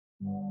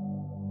Hello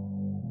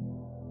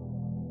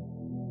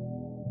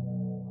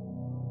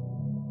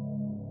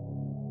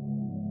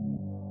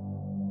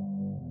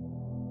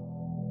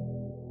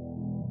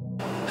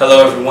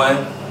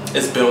everyone,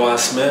 it's Benoit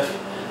Smith.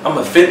 I'm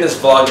a fitness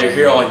vlogger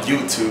here on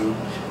YouTube,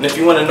 and if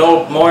you want to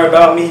know more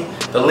about me,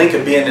 the link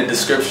will be in the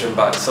description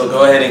box, so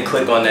go ahead and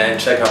click on that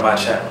and check out my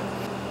channel.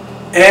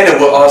 And it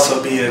will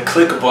also be a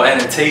clickable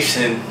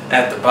annotation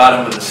at the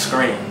bottom of the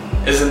screen.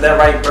 Isn't that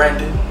right,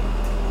 Brandon?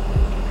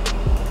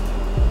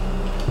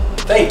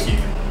 Thank you.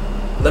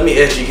 Let me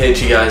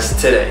educate you guys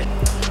today.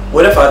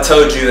 What if I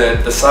told you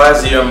that the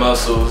size of your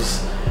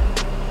muscles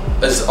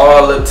is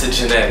all up to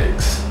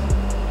genetics?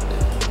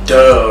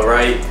 Duh,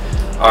 right?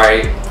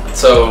 Alright,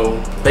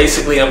 so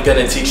basically I'm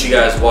going to teach you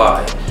guys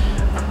why.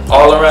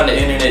 All around the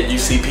internet you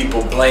see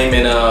people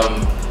blaming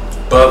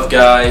buff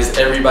guys,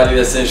 everybody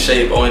that's in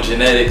shape on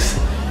genetics,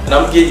 and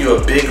I'm going to give you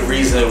a big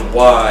reason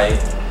why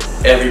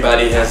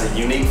everybody has a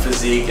unique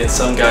physique and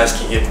some guys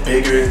can get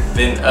bigger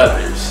than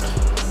others.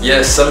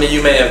 Yes, some of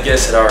you may have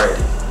guessed it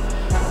already.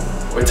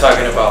 We're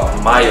talking about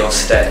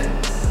myostatin.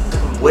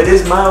 What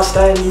is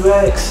myostatin, you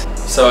ask?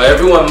 So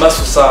everyone's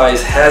muscle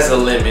size has a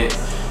limit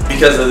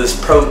because of this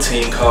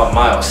protein called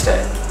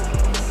myostatin.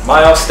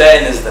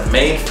 Myostatin is the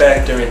main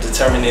factor in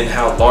determining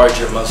how large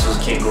your muscles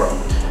can grow.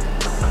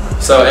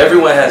 So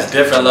everyone has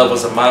different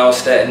levels of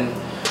myostatin.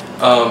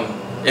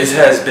 It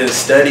has been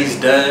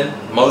studies done.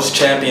 Most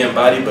champion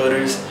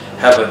bodybuilders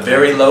have a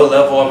very low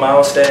level of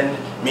myostatin,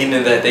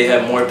 meaning that they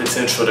have more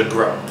potential to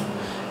grow.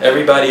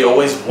 Everybody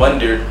always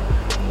wondered,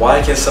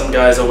 why can some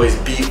guys always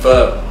beef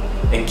up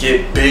and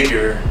get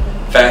bigger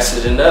faster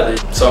than others?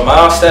 So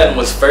myostatin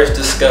was first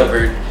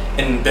discovered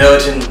in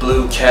Belgian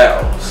blue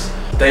cows.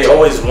 They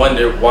always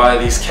wondered why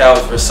these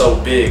cows were so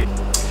big.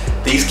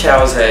 These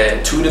cows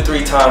had 2 to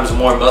 3 times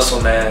more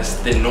muscle mass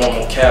than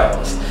normal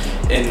cows.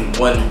 And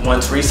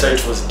once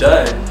research was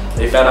done,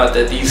 they found out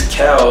that these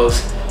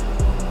cows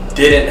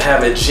didn't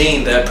have a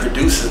gene that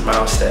produces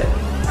myostatin.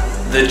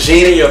 The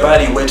gene in your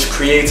body which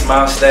creates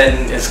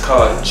myostatin is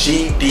called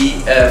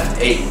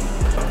GDF8.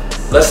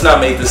 Let's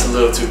not make this a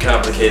little too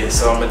complicated,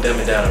 so I'm going to dumb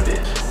it down a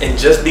bit. And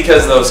just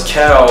because those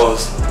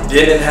cows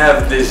didn't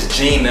have this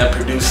gene that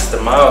produces the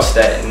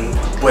myostatin,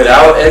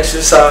 without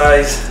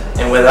exercise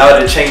and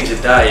without a change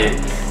of diet,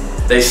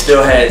 they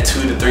still had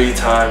 2 to 3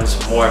 times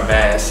more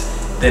mass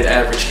than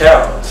average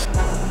cows.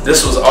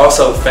 This was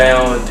also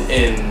found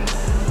in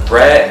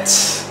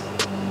rats,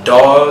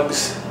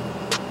 dogs,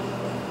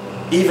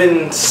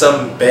 even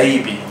some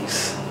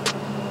babies,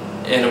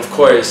 and of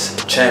course,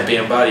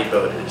 champion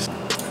bodybuilders.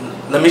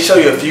 Let me show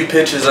you a few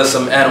pictures of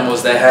some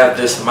animals that have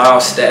this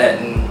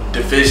myostatin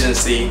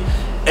deficiency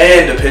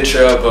and a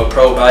picture of a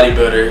pro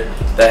bodybuilder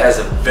that has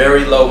a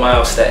very low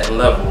myostatin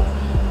level.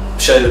 I'll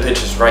show you the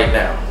pictures right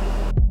now.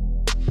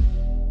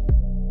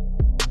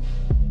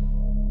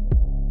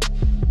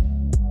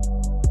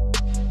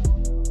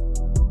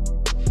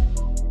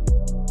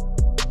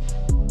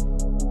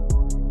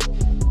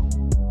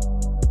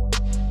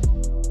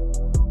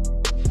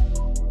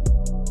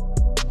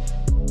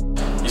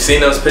 You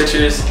seen those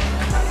pictures?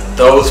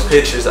 Those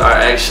pictures are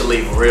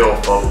actually real,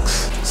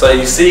 folks. So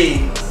you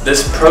see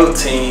this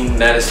protein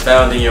that is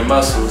found in your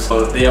muscles.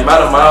 So the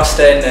amount of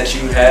myostatin that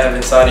you have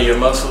inside of your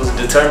muscles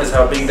determines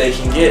how big they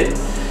can get.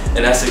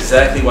 And that's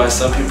exactly why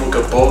some people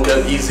could bulk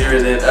up easier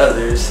than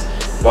others,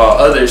 while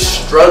others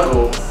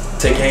struggle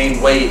to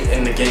gain weight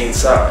and to gain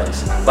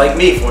size. Like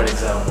me, for an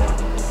example.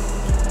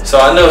 So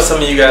I know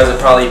some of you guys are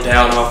probably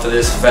down off of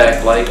this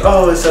fact, like,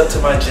 oh, it's up to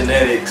my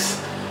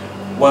genetics.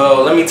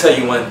 Well, let me tell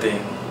you one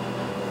thing.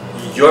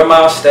 Your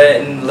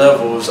myostatin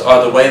levels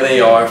are the way they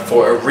are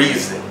for a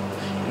reason.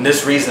 And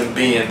this reason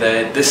being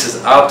that this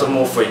is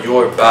optimal for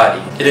your body.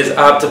 It is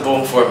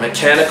optimal for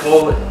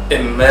mechanical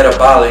and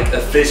metabolic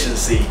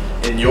efficiency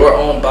in your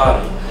own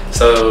body.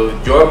 So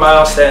your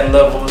myostatin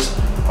levels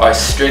are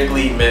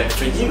strictly meant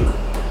for you.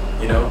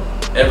 You know,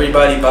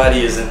 everybody's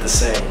body isn't the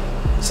same.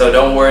 So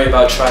don't worry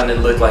about trying to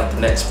look like the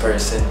next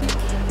person.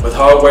 With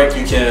hard work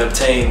you can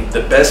obtain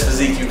the best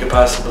physique you could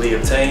possibly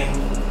obtain.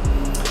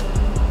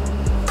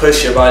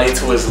 Push your body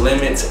to its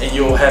limits and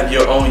you'll have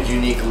your own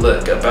unique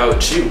look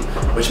about you,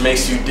 which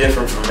makes you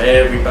different from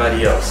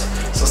everybody else.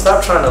 So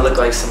stop trying to look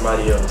like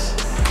somebody else.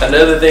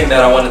 Another thing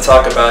that I want to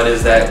talk about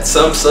is that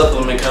some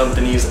supplement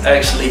companies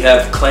actually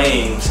have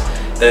claims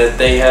that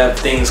they have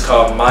things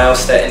called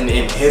myostatin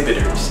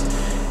inhibitors.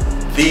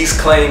 These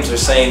claims are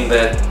saying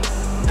that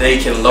they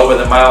can lower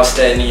the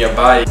myostatin in your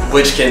body,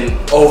 which can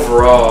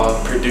overall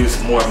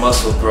produce more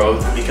muscle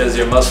growth because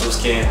your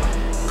muscles can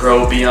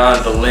grow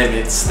beyond the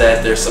limits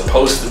that they're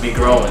supposed to be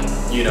growing,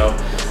 you know.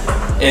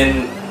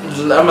 And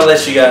I'm gonna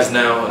let you guys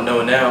know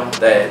now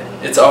that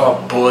it's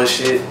all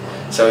bullshit.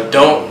 So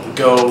don't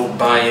go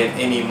buying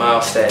any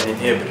myostatin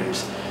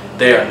inhibitors.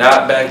 They are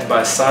not backed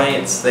by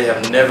science. They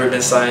have never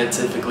been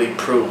scientifically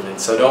proven.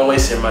 So don't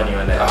waste your money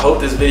on that. I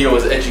hope this video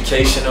was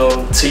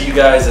educational to you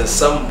guys in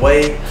some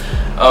way.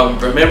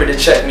 Remember to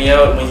check me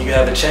out when you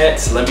have a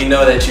chance. Let me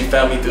know that you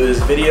found me through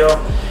this video.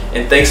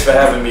 And thanks for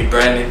having me,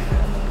 Brandon.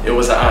 It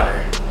was an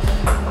honor.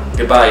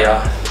 Goodbye,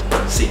 y'all.